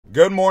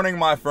Good morning,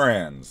 my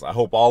friends. I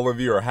hope all of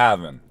you are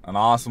having an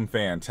awesome,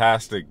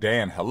 fantastic day.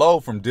 And hello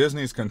from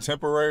Disney's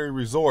Contemporary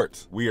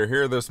Resort. We are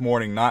here this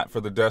morning not for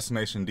the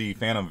Destination D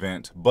fan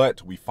event,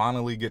 but we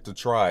finally get to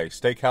try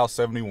Steakhouse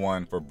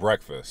 71 for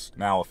breakfast.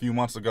 Now, a few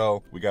months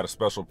ago, we got a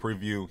special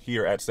preview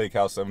here at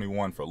Steakhouse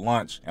 71 for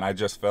lunch, and I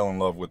just fell in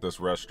love with this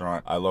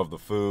restaurant. I love the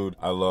food,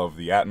 I love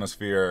the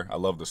atmosphere, I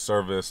love the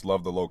service,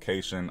 love the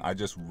location. I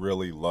just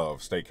really love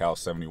Steakhouse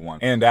 71.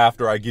 And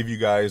after I give you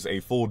guys a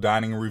full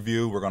dining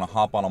review, we're gonna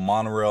hop on a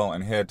monorail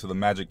and head to the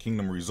Magic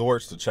Kingdom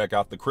resorts to check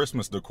out the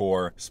Christmas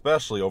decor,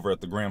 especially over at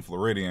the Grand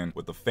Floridian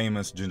with the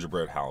famous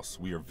Gingerbread house.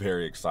 We are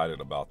very excited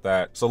about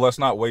that. So let's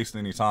not waste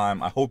any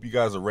time. I hope you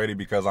guys are ready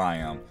because I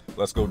am.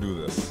 Let's go do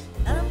this.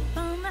 Up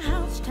on the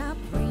housetop,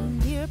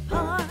 reindeer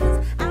paws,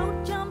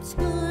 out jumps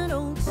good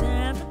old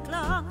Santa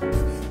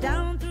Claus,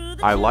 down through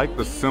the I like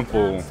the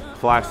simple,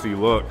 classy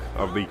look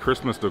of the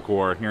Christmas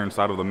decor here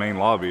inside of the main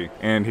lobby.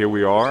 And here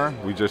we are.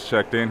 We just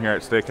checked in here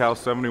at Steakhouse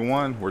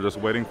 71. We're just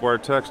waiting for our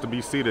text to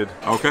be seated.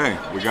 Okay,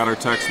 we got our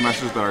text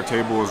message that our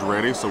table is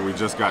ready, so we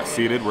just got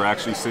seated. We're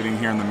actually sitting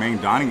here in the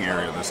main dining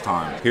area this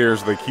time.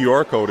 Here's the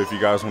QR code if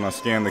you guys want to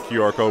scan the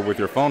QR code with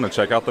your phone to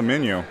check out the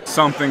menu.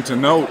 Something to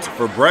note,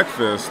 for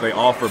breakfast, they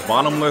offer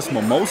bottomless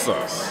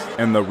mimosas.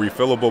 And the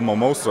refillable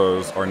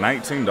mimosas are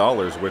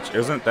 $19, which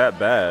isn't that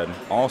bad.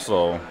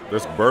 Also,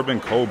 this bourbon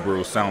cold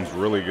brew sounds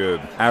really good.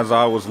 As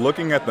I was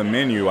looking at the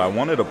menu, I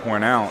wanted to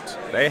point out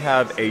they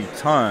have a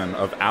ton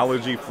of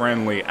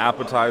allergy-friendly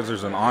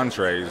appetizers and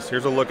entrees.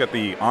 Here's a look at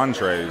the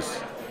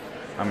entrees.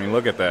 I mean,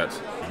 look at that.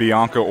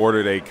 Bianca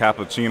ordered a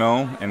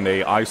cappuccino and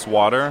a ice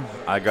water.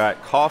 I got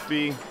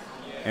coffee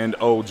and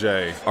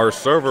OJ. Our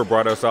server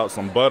brought us out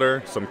some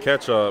butter, some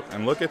ketchup,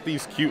 and look at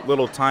these cute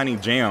little tiny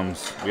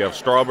jams. We have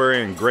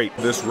strawberry and grape.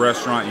 This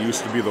restaurant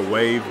used to be The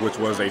Wave, which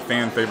was a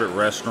fan favorite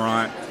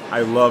restaurant. I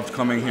loved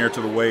coming here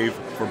to The Wave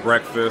for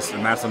breakfast,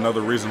 and that's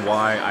another reason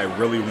why I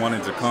really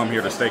wanted to come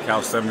here to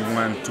Steakhouse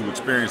 71 to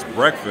experience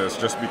breakfast,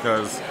 just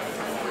because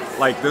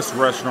like this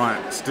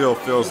restaurant still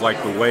feels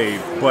like The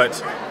Wave, but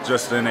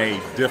just in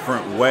a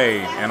different way.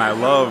 And I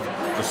love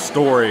the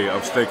story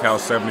of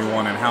Steakhouse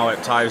 71 and how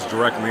it ties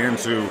directly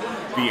into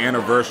the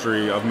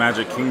anniversary of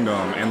Magic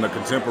Kingdom and the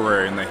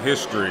contemporary and the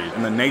history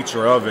and the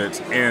nature of it.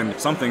 And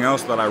something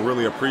else that I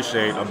really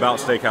appreciate about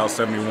Steakhouse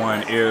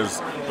 71 is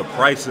the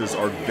prices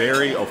are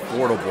very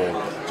affordable,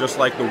 just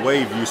like The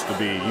Wave used to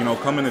be. You know,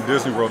 coming to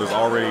Disney World is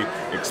already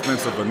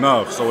expensive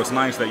enough, so it's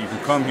nice that you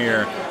can come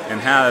here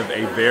and have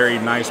a very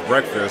nice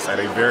breakfast at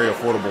a very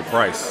affordable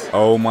price.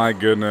 Oh my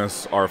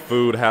goodness, our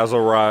food has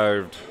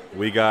arrived.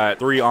 We got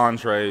 3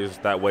 entrees,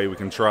 that way we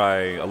can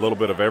try a little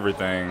bit of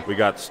everything. We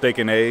got steak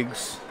and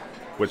eggs,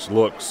 which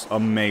looks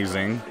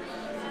amazing.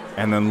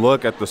 And then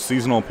look at the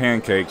seasonal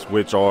pancakes,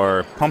 which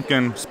are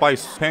pumpkin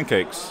spice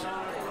pancakes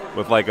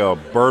with like a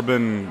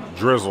bourbon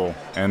drizzle.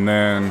 And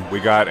then we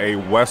got a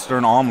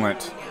Western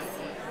omelet.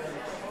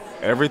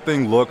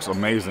 Everything looks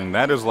amazing.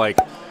 That is like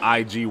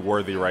IG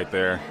worthy right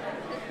there.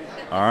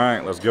 All right,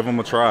 let's give them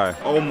a try.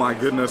 Oh my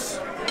goodness.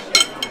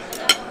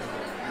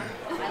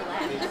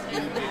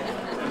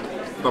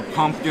 The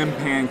pumpkin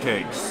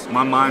pancakes.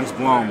 My mind's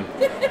blown.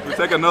 Can we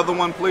take another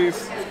one,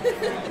 please?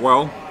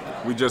 Well,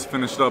 we just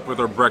finished up with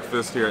our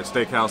breakfast here at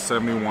Steakhouse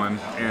 71,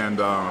 and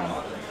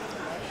I'm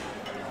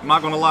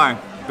not gonna lie,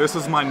 this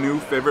is my new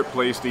favorite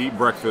place to eat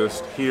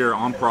breakfast here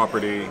on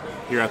property,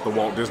 here at the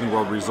Walt Disney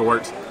World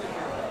Resort.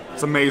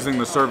 It's amazing,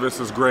 the service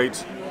is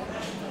great,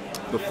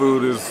 the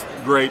food is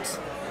great,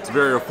 it's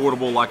very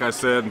affordable, like I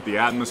said, the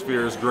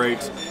atmosphere is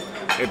great.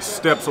 It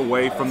steps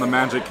away from the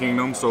Magic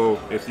Kingdom, so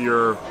if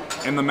you're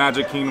in the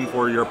Magic Kingdom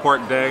for your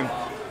park day,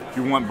 if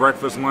you want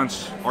breakfast,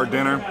 lunch, or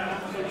dinner,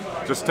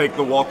 just take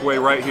the walkway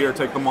right here,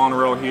 take the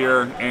monorail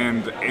here,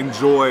 and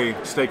enjoy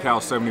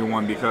Steakhouse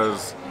 71,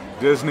 because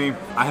Disney,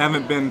 I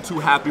haven't been too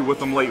happy with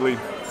them lately,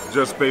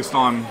 just based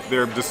on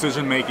their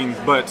decision making,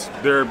 but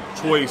their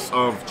choice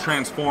of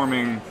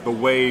transforming the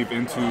Wave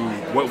into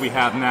what we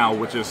have now,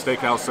 which is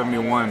Steakhouse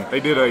 71.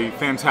 They did a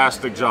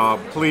fantastic job.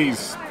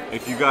 Please,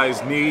 if you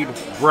guys need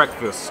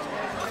breakfast,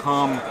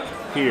 come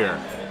here.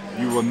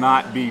 You will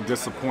not be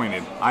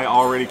disappointed. I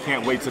already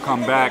can't wait to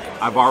come back.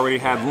 I've already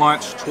had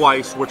lunch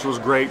twice, which was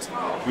great.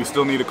 We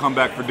still need to come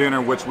back for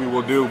dinner, which we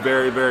will do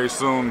very, very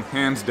soon.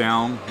 Hands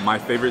down, my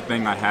favorite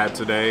thing I had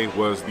today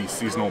was the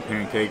seasonal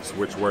pancakes,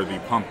 which were the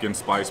pumpkin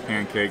spice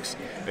pancakes.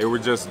 They were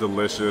just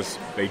delicious.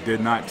 They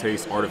did not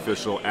taste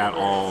artificial at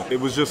all. It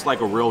was just like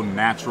a real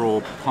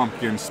natural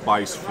pumpkin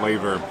spice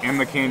flavor. And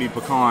the candied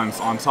pecans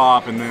on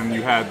top, and then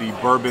you had the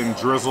bourbon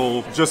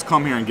drizzle. Just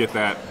come here and get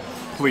that.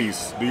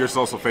 Please, do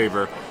yourselves a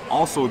favor.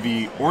 Also,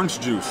 the orange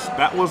juice,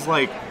 that was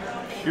like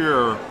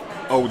pure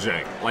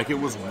OJ. Like, it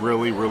was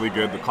really, really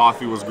good. The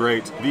coffee was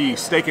great. The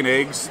steak and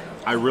eggs,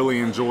 I really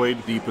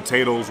enjoyed. The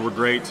potatoes were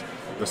great.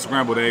 The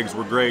scrambled eggs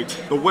were great.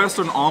 The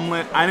Western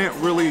omelet, I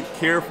didn't really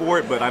care for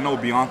it, but I know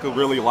Bianca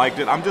really liked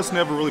it. I'm just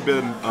never really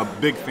been a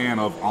big fan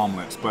of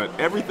omelets, but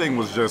everything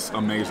was just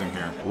amazing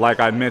here.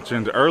 Like I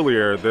mentioned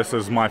earlier, this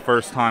is my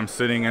first time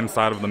sitting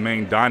inside of the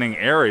main dining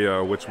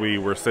area, which we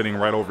were sitting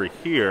right over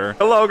here.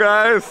 Hello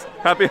guys,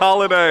 happy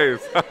holidays.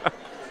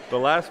 The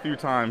last few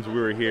times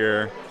we were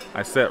here,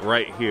 I sat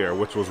right here,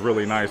 which was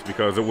really nice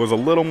because it was a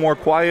little more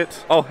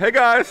quiet. Oh, hey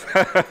guys.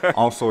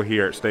 Also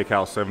here at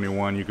Steakhouse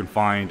 71, you can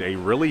find a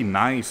really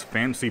nice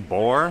fancy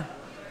bar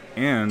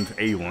and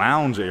a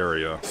lounge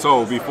area.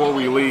 So before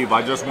we leave,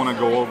 I just want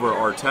to go over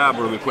our tab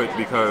really quick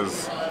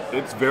because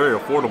it's very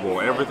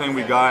affordable. Everything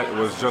we got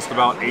was just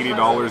about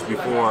 $80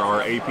 before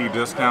our AP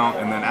discount,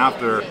 and then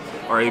after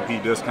our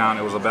AP discount,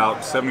 it was about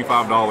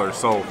 $75.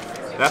 So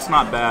that's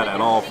not bad at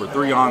all for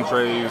 3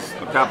 entrees,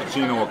 a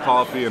cappuccino, a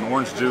coffee, and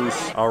orange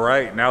juice. All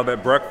right, now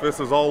that breakfast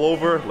is all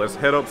over, let's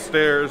head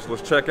upstairs.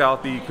 Let's check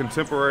out the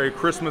contemporary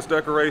Christmas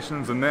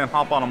decorations and then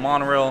hop on a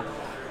monorail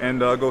and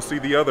go see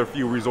the other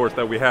few resorts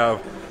that we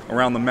have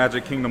around the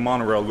Magic Kingdom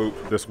monorail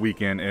loop. This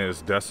weekend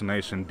is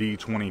Destination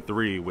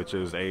D23, which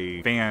is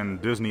a fan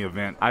Disney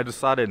event. I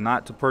decided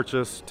not to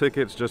purchase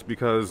tickets just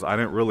because I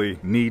didn't really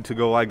need to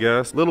go, I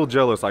guess. Little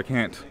jealous I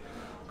can't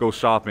go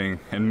shopping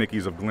in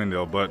Mickey's of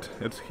Glendale, but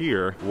it's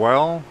here.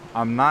 Well,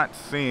 I'm not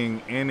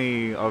seeing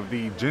any of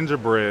the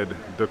gingerbread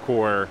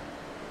decor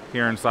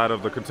here inside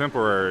of the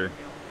contemporary.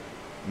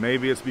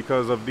 Maybe it's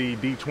because of the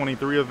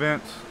D23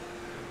 event.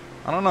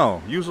 I don't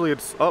know. Usually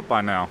it's up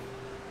by now.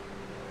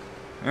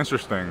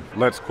 Interesting.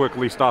 Let's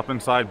quickly stop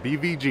inside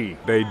BVG.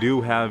 They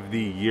do have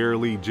the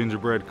yearly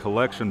gingerbread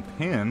collection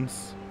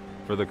pins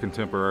for the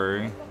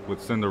contemporary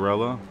with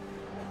Cinderella.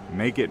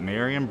 Make it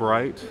merry and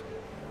bright.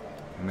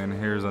 And then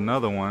here's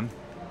another one.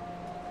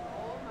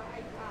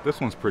 This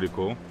one's pretty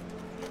cool.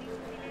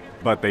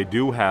 But they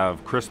do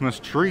have Christmas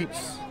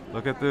treats.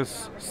 Look at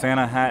this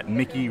Santa hat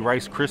Mickey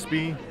Rice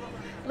Krispie.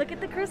 Look at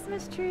the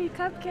Christmas tree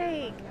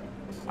cupcake.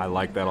 I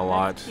like that a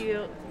lot. That's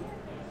cute.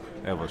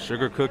 They have a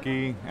sugar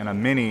cookie and a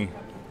mini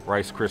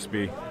Rice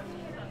Krispie.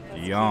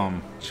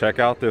 Yum. Check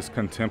out this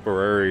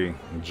contemporary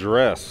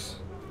dress.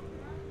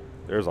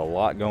 There's a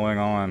lot going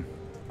on.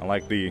 I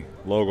like the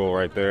logo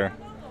right there.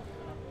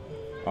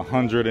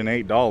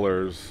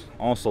 $108.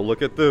 Also,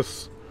 look at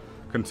this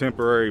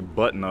contemporary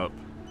button-up.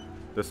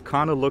 This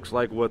kind of looks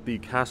like what the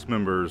cast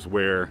members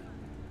wear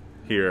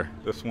here.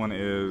 This one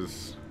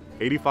is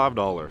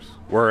 $85.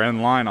 We're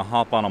in line to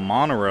hop on a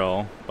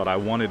monorail, but I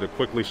wanted to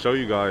quickly show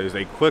you guys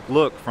a quick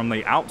look from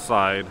the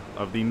outside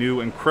of the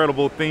new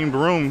incredible themed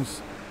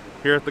rooms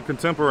here at the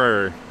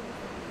Contemporary.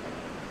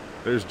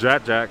 There's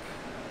Jack Jack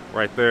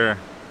right there.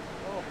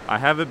 I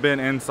haven't been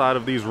inside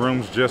of these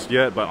rooms just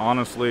yet, but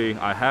honestly,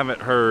 I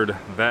haven't heard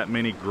that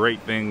many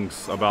great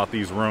things about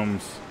these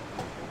rooms.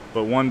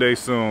 But one day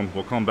soon,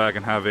 we'll come back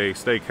and have a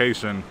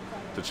staycation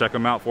to check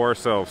them out for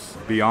ourselves.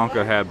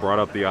 Bianca had brought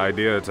up the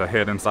idea to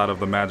head inside of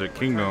the Magic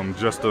Kingdom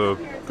just to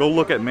go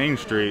look at Main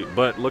Street,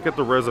 but look at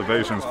the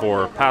reservations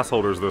for pass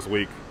holders this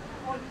week.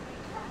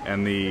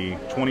 And the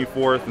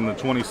 24th and the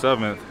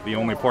 27th, the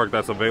only park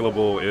that's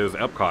available is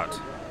Epcot.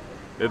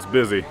 It's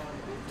busy.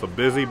 It's a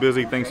busy,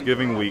 busy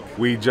Thanksgiving week.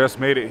 We just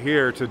made it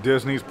here to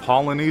Disney's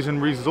Polynesian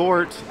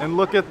Resort, and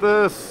look at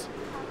this.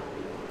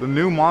 The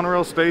new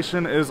monorail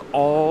station is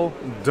all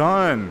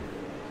done.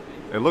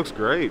 It looks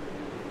great.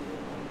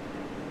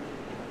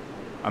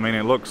 I mean,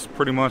 it looks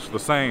pretty much the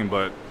same,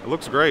 but it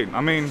looks great.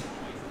 I mean,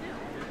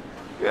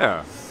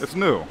 yeah, it's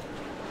new.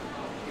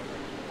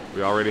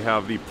 We already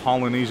have the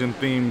Polynesian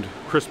themed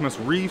Christmas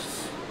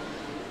wreaths,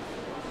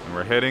 and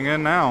we're heading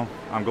in now.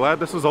 I'm glad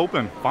this is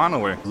open,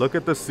 finally. Look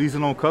at the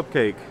seasonal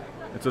cupcake.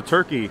 It's a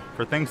turkey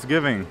for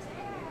Thanksgiving.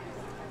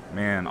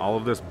 Man, all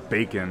of this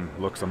bacon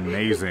looks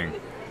amazing.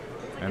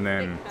 And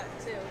then,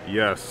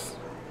 yes,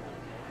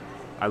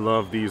 I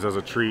love these as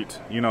a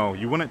treat. You know,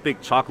 you wouldn't think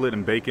chocolate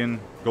and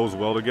bacon goes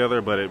well together,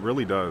 but it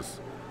really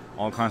does.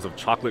 All kinds of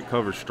chocolate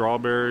covered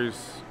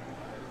strawberries.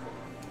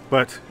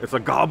 But it's a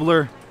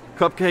gobbler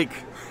cupcake.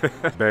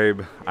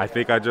 Babe, I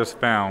think I just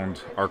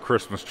found our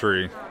Christmas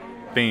tree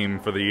theme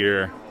for the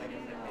year.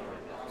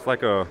 It's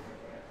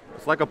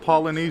like a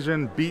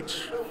Polynesian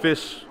beach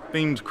fish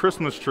themed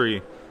Christmas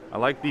tree. I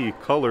like the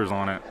colors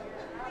on it.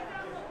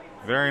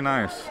 Very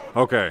nice.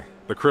 Okay,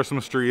 the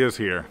Christmas tree is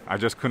here. I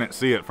just couldn't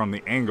see it from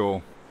the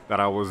angle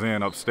that I was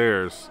in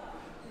upstairs.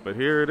 But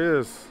here it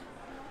is.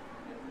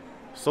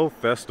 So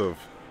festive,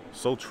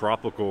 so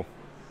tropical.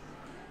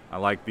 I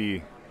like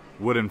the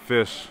wooden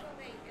fish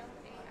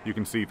you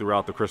can see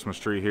throughout the Christmas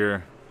tree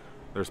here.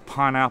 There's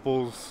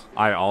pineapples.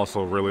 I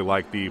also really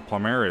like the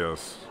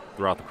plumerias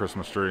throughout the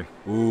Christmas tree.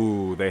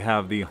 Ooh, they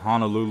have the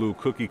Honolulu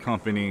Cookie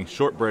Company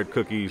shortbread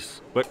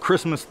cookies, but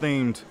Christmas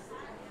themed.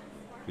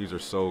 These are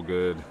so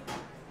good.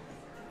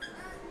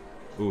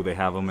 Ooh, they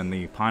have them in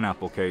the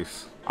pineapple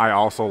case. I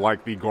also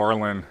like the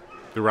garland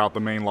throughout the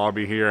main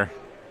lobby here.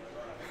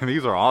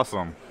 These are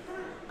awesome.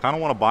 Kind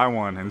of want to buy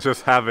one and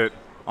just have it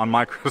on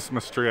my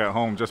Christmas tree at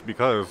home just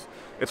because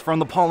it's from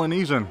the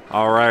Polynesian.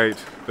 All right,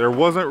 there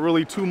wasn't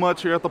really too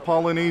much here at the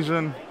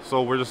Polynesian,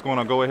 so we're just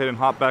gonna go ahead and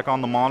hop back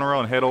on the monorail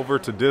and head over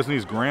to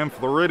Disney's Grand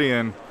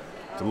Floridian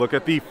to look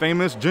at the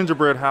famous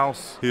gingerbread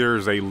house.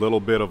 Here's a little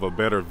bit of a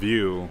better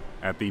view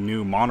at the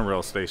new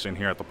monorail station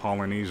here at the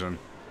Polynesian.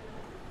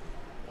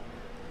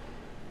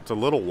 It's a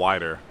little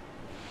wider.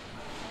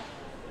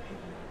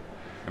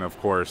 And of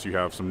course, you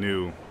have some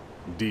new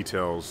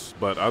details,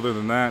 but other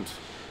than that,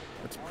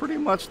 it's pretty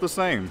much the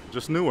same,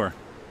 just newer.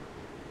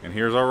 And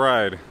here's our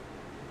ride.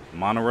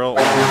 Monorail.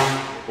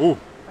 Ooh,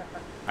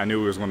 I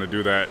knew he was gonna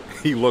do that.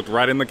 He looked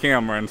right in the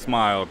camera and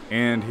smiled.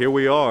 And here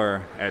we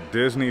are at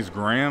Disney's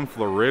Grand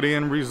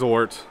Floridian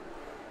Resort.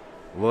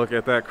 Look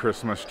at that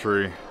Christmas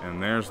tree.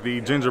 And there's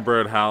the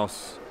gingerbread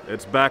house.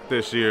 It's back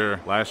this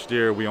year. Last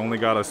year, we only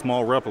got a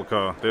small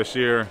replica. This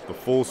year, the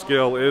full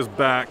scale is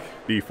back.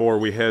 Before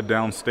we head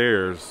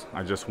downstairs,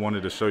 I just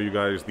wanted to show you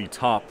guys the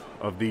top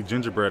of the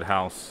gingerbread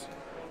house.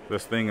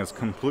 This thing is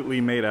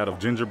completely made out of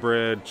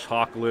gingerbread,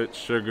 chocolate,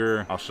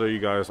 sugar. I'll show you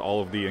guys all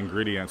of the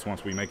ingredients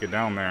once we make it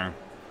down there.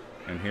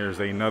 And here's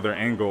another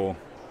angle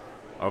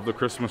of the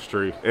Christmas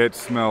tree. It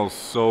smells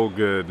so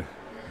good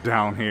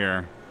down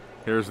here.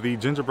 Here's the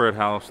gingerbread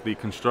house, the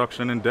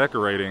construction and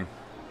decorating.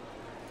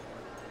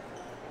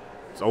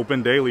 It's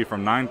open daily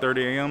from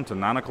 9:30 a.m. to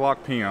 9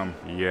 o'clock p.m.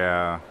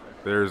 Yeah,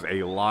 there's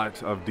a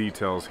lot of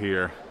details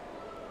here.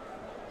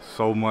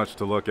 So much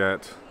to look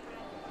at.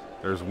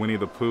 There's Winnie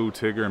the Pooh,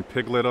 Tigger, and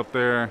Piglet up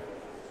there.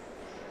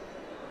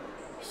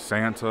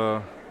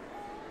 Santa,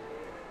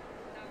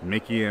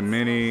 Mickey and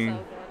Minnie,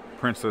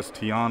 Princess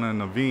Tiana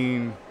and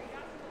Naveen.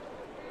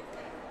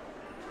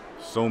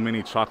 So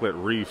many chocolate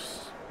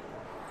wreaths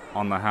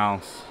on the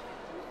house.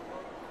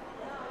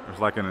 There's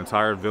like an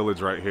entire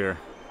village right here.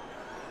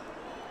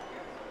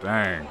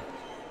 Dang.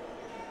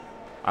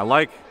 I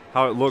like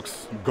how it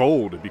looks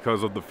gold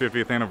because of the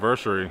 50th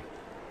anniversary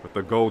with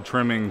the gold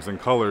trimmings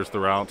and colors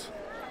throughout.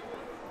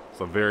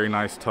 It's a very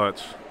nice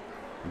touch.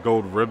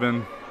 Gold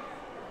ribbon.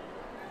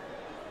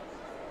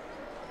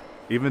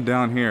 Even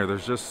down here,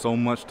 there's just so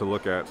much to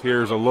look at.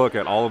 Here's a look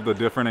at all of the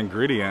different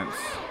ingredients.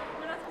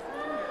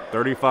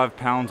 35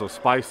 pounds of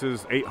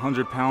spices,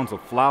 800 pounds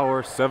of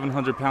flour,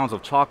 700 pounds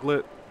of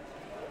chocolate.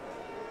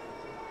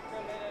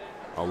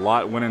 A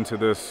lot went into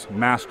this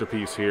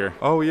masterpiece here.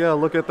 Oh yeah,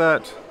 look at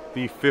that.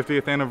 The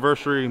 50th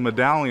anniversary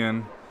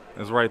medallion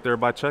is right there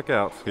by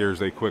checkout.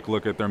 Here's a quick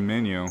look at their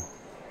menu.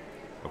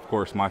 Of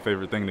course, my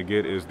favorite thing to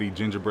get is the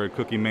gingerbread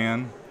cookie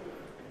man.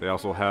 They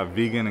also have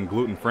vegan and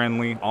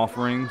gluten-friendly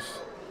offerings.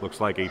 Looks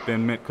like a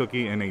thin mint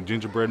cookie and a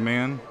gingerbread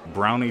man.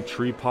 Brownie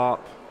tree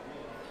pop.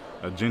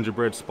 A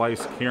gingerbread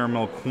spice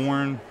caramel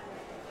corn.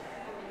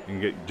 You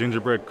can get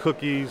gingerbread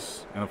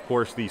cookies. And of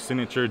course, the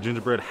signature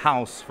gingerbread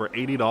house for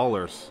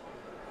 $80.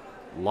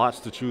 Lots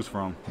to choose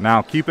from.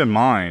 Now, keep in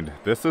mind,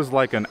 this is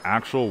like an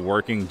actual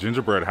working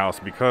gingerbread house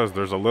because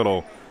there's a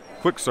little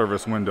quick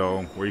service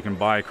window where you can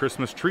buy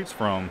Christmas treats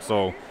from.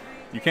 So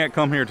you can't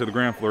come here to the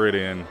Grand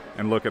Floridian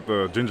and look at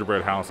the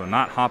gingerbread house and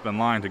not hop in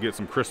line to get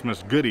some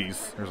Christmas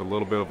goodies. There's a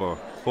little bit of a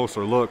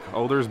closer look.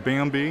 Oh, there's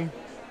Bambi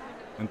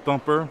and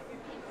Thumper,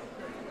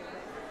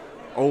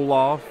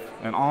 Olaf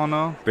and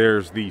Anna.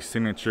 There's the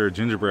signature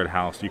gingerbread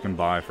house you can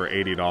buy for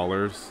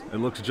 $80. It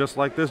looks just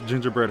like this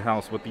gingerbread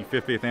house with the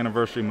 50th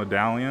anniversary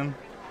medallion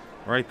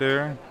right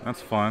there.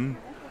 That's fun.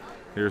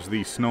 Here's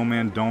the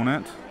snowman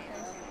donut.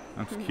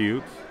 That's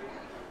cute.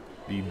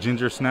 The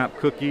ginger snap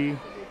cookie,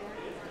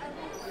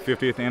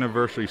 50th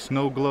anniversary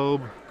snow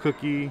globe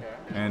cookie,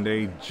 and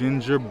a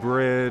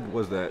gingerbread,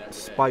 what's that,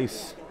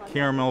 spice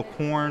caramel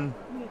corn.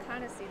 You can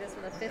kind of see this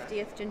with a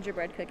 50th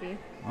gingerbread cookie.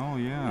 Oh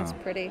yeah. That's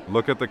pretty.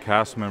 Look at the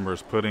cast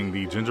members putting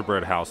the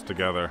gingerbread house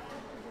together.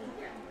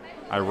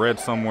 I read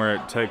somewhere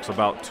it takes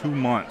about 2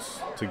 months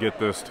to get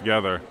this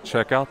together.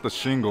 Check out the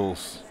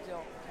shingles.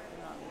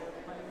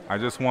 I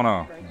just want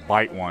to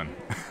bite one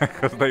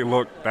because they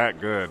look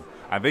that good.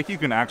 I think you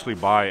can actually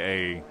buy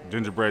a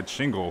gingerbread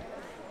shingle,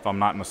 if I'm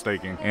not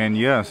mistaken. And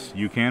yes,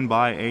 you can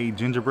buy a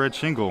gingerbread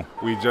shingle.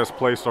 We just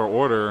placed our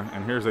order,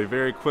 and here's a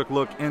very quick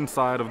look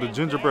inside of the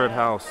gingerbread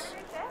house.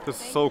 This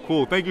is so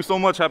cool. Thank you so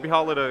much. Happy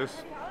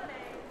holidays.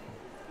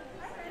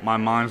 My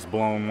mind's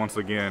blown once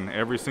again.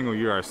 Every single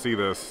year I see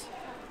this,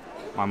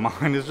 my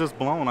mind is just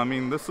blown. I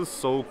mean, this is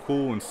so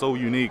cool and so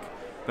unique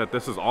that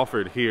this is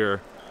offered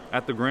here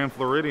at the Grand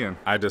Floridian.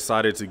 I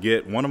decided to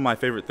get one of my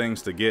favorite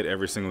things to get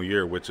every single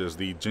year, which is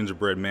the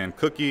gingerbread man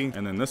cookie.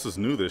 And then this is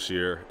new this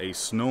year, a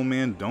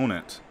snowman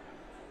donut.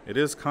 It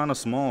is kind of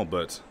small,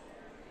 but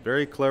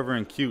very clever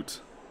and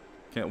cute.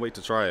 Can't wait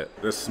to try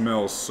it. This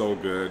smells so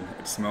good.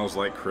 It smells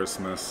like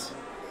Christmas.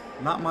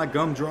 Not my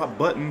gumdrop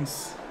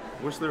buttons.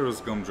 Wish there was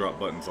gumdrop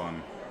buttons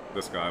on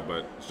this guy,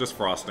 but it's just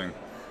frosting.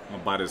 I'm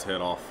gonna bite his head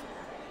off.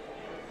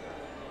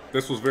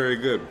 This was very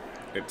good.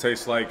 It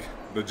tastes like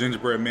the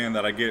gingerbread man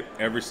that I get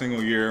every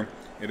single year.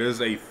 It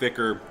is a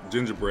thicker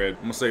gingerbread.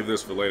 I'm gonna save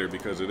this for later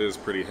because it is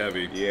pretty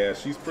heavy. Yeah,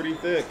 she's pretty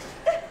thick.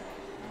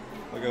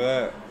 Look at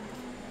that.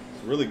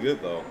 It's really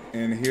good though.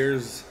 And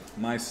here's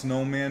my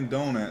snowman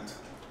donut.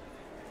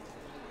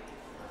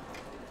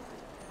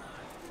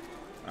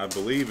 I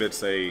believe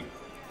it's a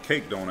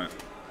cake donut.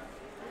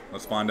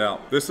 Let's find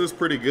out. This is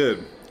pretty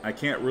good. I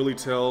can't really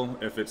tell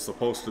if it's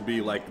supposed to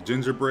be like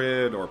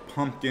gingerbread or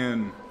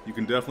pumpkin. You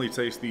can definitely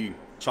taste the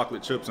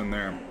chocolate chips in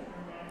there.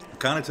 It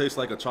kind of tastes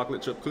like a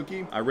chocolate chip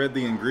cookie. I read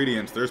the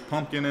ingredients. There's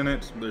pumpkin in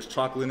it. There's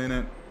chocolate in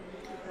it.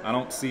 I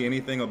don't see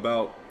anything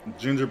about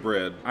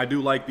gingerbread. I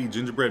do like the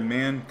gingerbread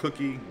man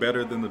cookie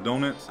better than the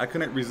donuts. I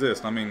couldn't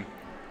resist. I mean,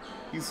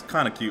 he's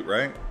kind of cute,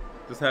 right?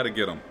 Just had to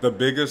get him. The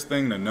biggest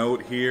thing to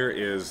note here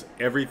is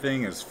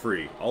everything is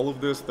free. All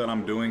of this that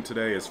I'm doing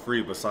today is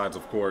free, besides,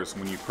 of course,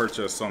 when you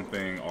purchase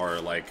something or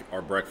like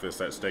our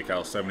breakfast at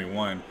Steakhouse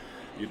 71,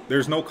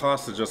 there's no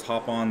cost to just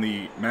hop on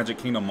the Magic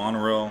Kingdom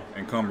monorail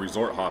and come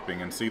resort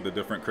hopping and see the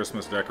different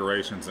Christmas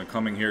decorations and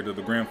coming here to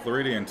the Grand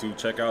Floridian to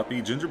check out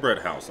the gingerbread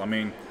house. I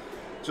mean,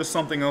 just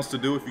something else to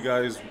do if you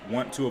guys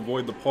want to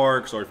avoid the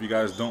parks, or if you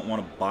guys don't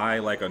want to buy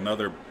like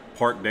another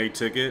park day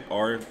ticket,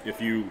 or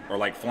if you are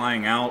like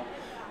flying out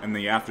in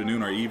the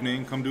afternoon or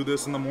evening, come do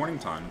this in the morning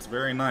time. It's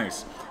very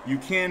nice. You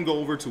can go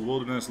over to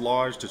Wilderness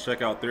Lodge to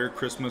check out their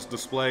Christmas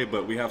display,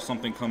 but we have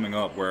something coming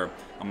up where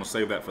I'm gonna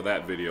save that for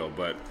that video,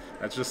 but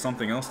that's just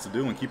something else to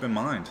do and keep in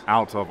mind.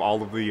 Out of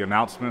all of the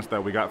announcements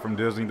that we got from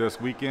Disney this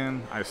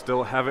weekend, I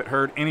still haven't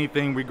heard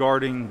anything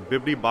regarding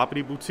Bibbidi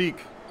Boppidi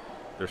Boutique.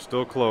 They're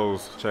still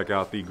closed. Check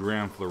out the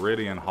Grand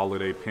Floridian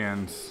holiday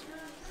pins.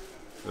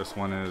 This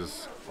one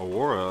is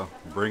Aurora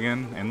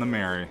bringing in the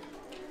Merry.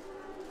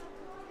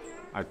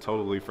 I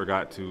totally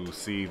forgot to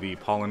see the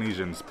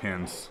Polynesian's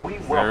pins.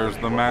 There's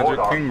the Magic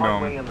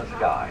Kingdom.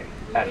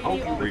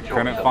 We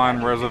couldn't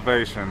find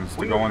reservations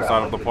to go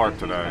inside of the park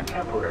today.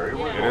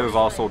 It is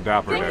also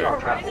Dapper Day.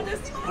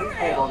 Please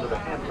hold onto the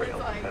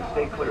handrail and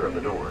stay clear of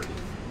the doors.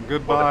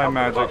 Goodbye,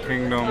 Magic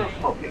Kingdom.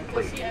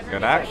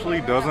 It actually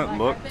doesn't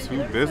look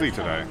too busy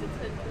today.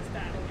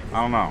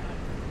 I don't know,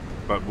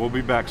 but we'll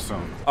be back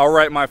soon. All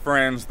right, my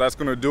friends, that's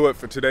gonna do it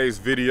for today's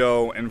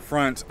video in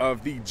front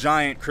of the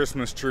giant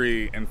Christmas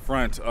tree in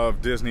front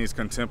of Disney's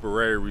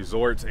Contemporary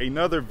Resorts.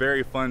 Another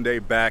very fun day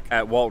back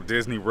at Walt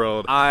Disney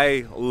World.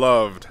 I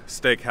loved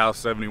Steakhouse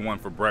 71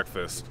 for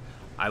breakfast.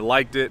 I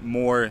liked it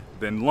more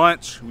than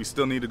lunch. We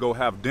still need to go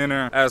have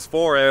dinner. As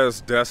far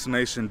as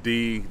Destination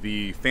D,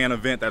 the fan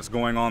event that's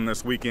going on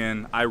this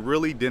weekend, I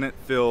really didn't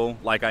feel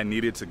like I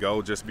needed to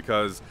go, just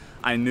because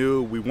I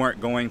knew we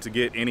weren't going to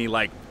get any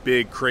like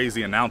big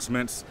crazy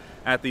announcements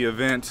at the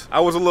event.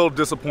 I was a little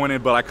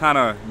disappointed, but I kind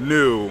of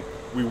knew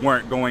we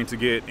weren't going to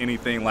get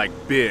anything like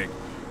big.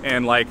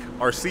 And like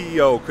our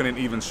CEO couldn't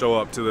even show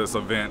up to this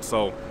event,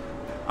 so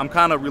I'm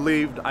kind of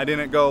relieved I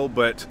didn't go.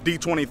 But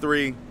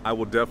D23, I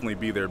will definitely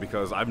be there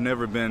because I've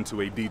never been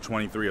to a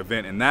D23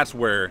 event, and that's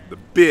where the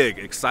big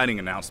exciting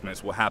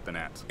announcements will happen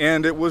at.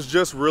 And it was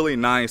just really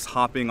nice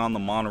hopping on the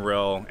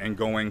monorail and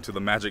going to the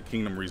Magic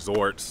Kingdom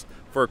resorts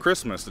for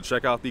Christmas to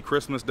check out the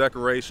Christmas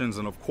decorations,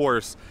 and of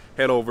course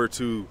head over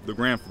to the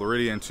Grand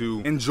Floridian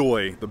to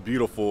enjoy the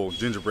beautiful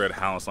gingerbread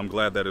house. I'm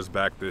glad that is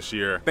back this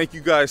year. Thank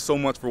you guys so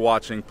much for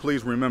watching.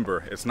 Please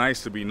remember, it's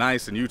nice to be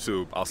nice in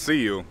YouTube. I'll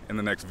see you in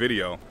the next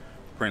video.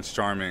 Prince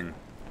Charming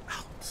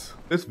out.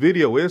 This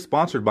video is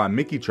sponsored by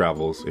Mickey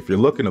Travels. If you're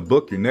looking to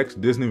book your next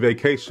Disney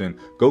vacation,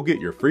 go get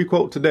your free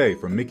quote today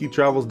from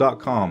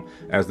MickeyTravels.com,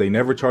 as they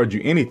never charge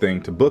you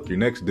anything to book your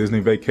next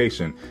Disney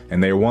vacation,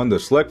 and they are one of the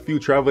select few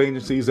travel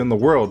agencies in the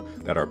world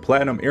that are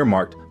platinum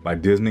earmarked by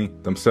Disney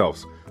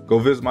themselves. Go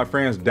visit my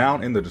friends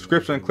down in the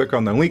description, click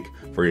on the link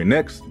for your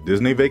next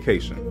Disney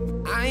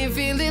vacation. I ain't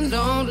feeling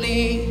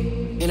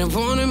lonely, and I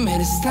wanna admit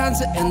it's time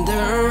to end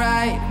the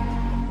ride.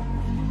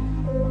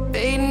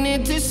 Fading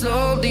it too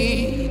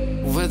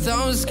slowly, were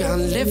those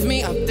gonna lift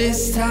me up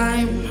this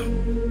time?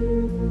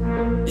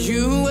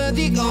 You were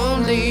the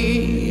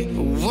only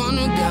one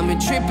who got me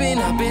tripping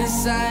up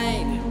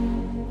inside.